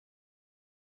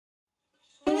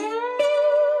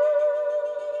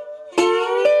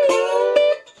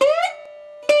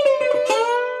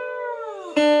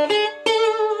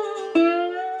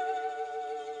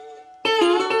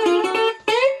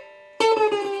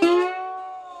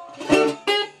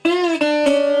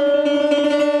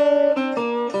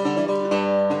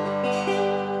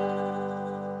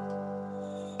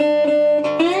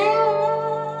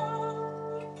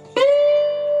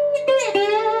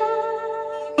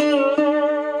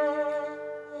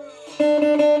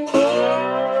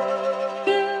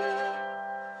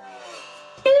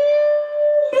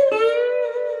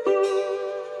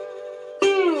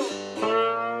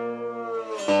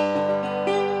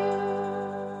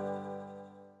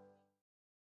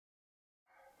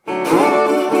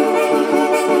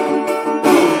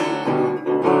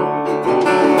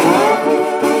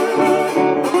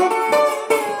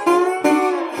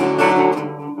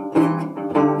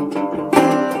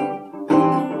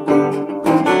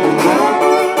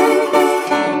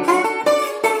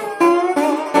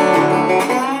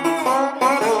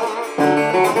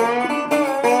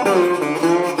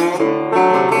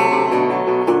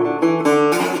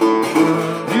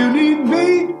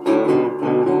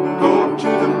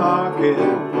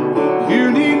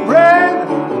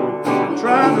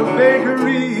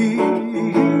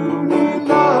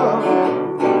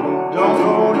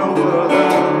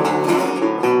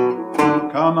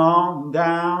Come on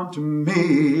down to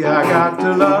me. I got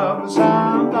to love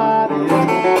somebody.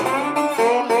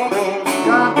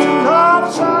 Got to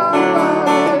love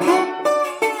somebody.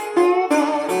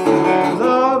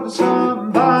 Love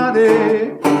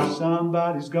somebody.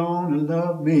 Somebody's gonna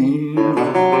love me.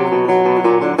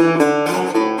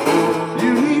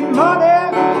 You need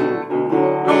money,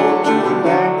 go to the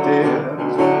bank there.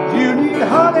 You need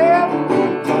honey,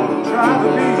 try to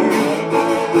be.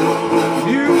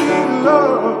 You need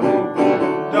love,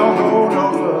 don't go no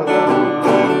further.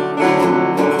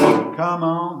 Come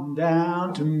on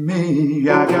down to me.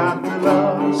 I got to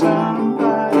love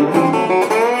somebody.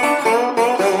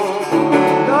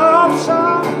 Love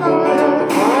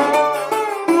somebody.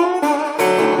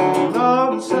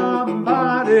 Love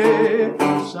somebody.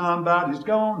 Somebody's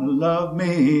gonna love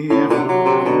me.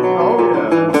 Oh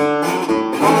yeah.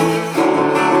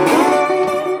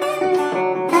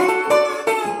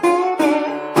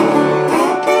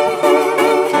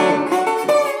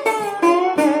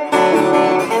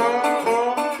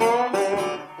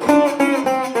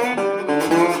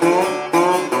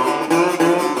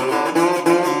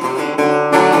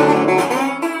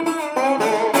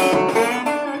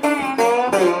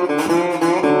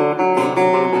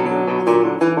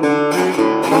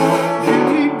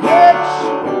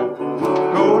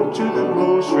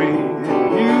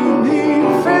 You need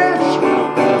fish,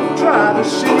 try to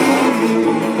see.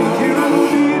 You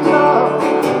need love,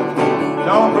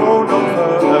 don't go no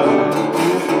further.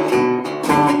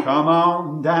 Come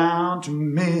on down to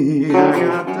me. I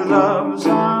got to love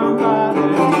somebody.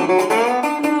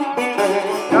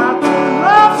 Got to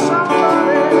love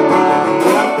somebody.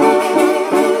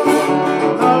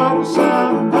 Love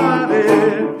somebody.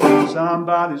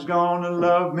 Somebody's gonna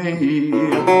love me.